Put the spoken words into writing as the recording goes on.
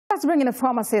let's bring in a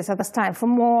pharmacist at this time for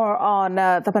more on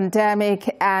the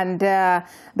pandemic and the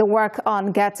work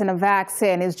on getting a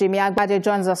vaccine. Is Jimi Agbaje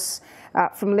joins us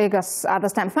from Lagos at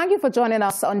this time. Thank you for joining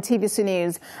us on TVC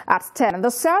News at 10. The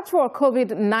search for a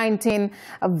COVID-19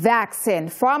 vaccine.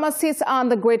 Pharmacists are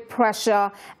under great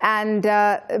pressure, and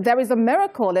there is a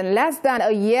miracle. In less than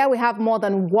a year, we have more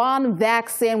than one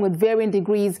vaccine with varying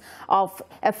degrees of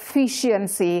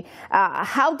efficiency.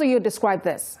 How do you describe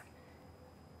this?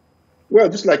 Well,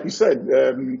 just like you said,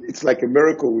 it's like a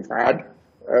miracle we've had.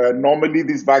 Normally,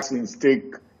 these vaccines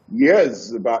take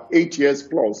years, about 8 years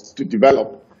plus, to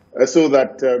develop, so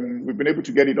that we've been able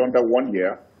to get it under 1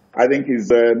 year. I think is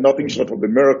nothing short of a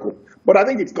miracle. But I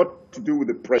think it's got to do with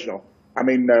the pressure. I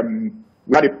mean,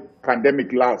 we had a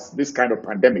pandemic this kind of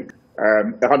pandemic,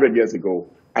 100 years ago.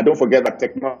 And don't forget that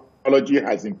technology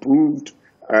has improved,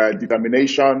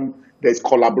 determination, there's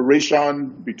collaboration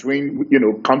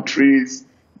between, countries,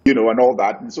 and all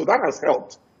that. And so that has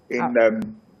helped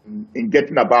in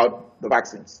getting about the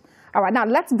vaccines. All right, now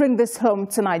let's bring this home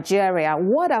to Nigeria.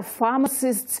 What are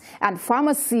pharmacists and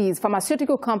pharmacies,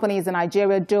 pharmaceutical companies in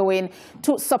Nigeria doing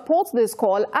to support this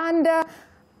call and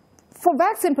for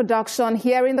vaccine production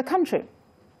here in the country?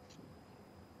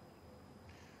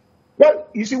 Well,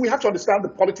 you see, we have to understand the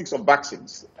politics of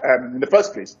vaccines in the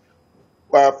first place.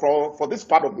 For this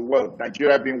part of the world,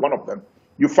 Nigeria being one of them,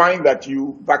 you find that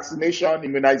vaccination,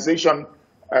 immunization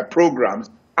programs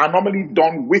are normally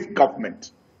done with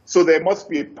government. So there must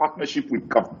be a partnership with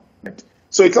government.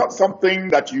 So it's not something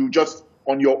that you just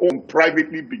on your own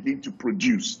privately begin to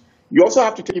produce. You also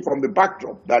have to take it from the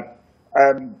backdrop that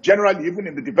generally, even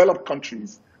in the developed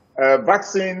countries,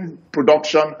 vaccine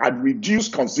production had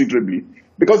reduced considerably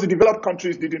because the developed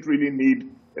countries didn't really need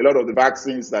a lot of the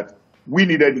vaccines that we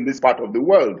needed in this part of the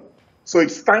world. So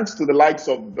it's thanks to the likes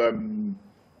of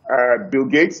Bill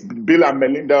Gates, Bill and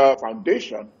Melinda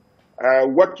Foundation,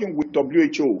 working with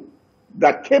WHO,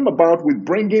 that came about with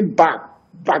bringing back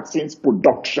vaccines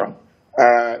production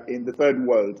in the third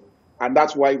world. And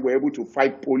that's why we're able to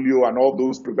fight polio and all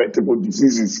those preventable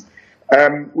diseases.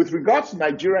 With regards to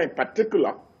Nigeria in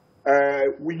particular,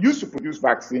 we used to produce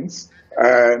vaccines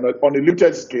on a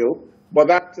limited scale, but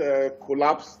that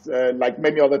collapsed like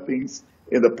many other things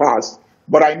in the past.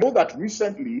 But I know that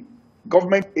recently,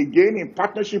 government, again in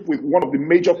partnership with one of the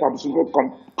major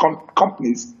pharmaceutical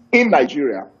companies in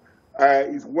Nigeria,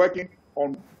 is working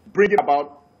on bringing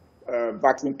about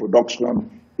vaccine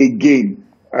production again.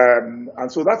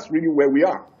 And so that's really where we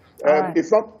are. Right.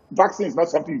 Vaccine is not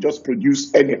something you just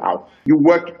produce anyhow. You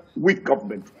work with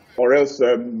government or else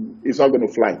it's not going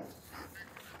to fly.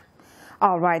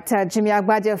 All right, Jimi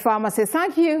Agbaje, pharmacist,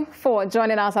 thank you for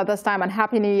joining us at this time and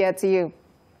Happy New Year to you.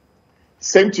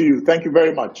 Same to you. Thank you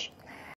very much.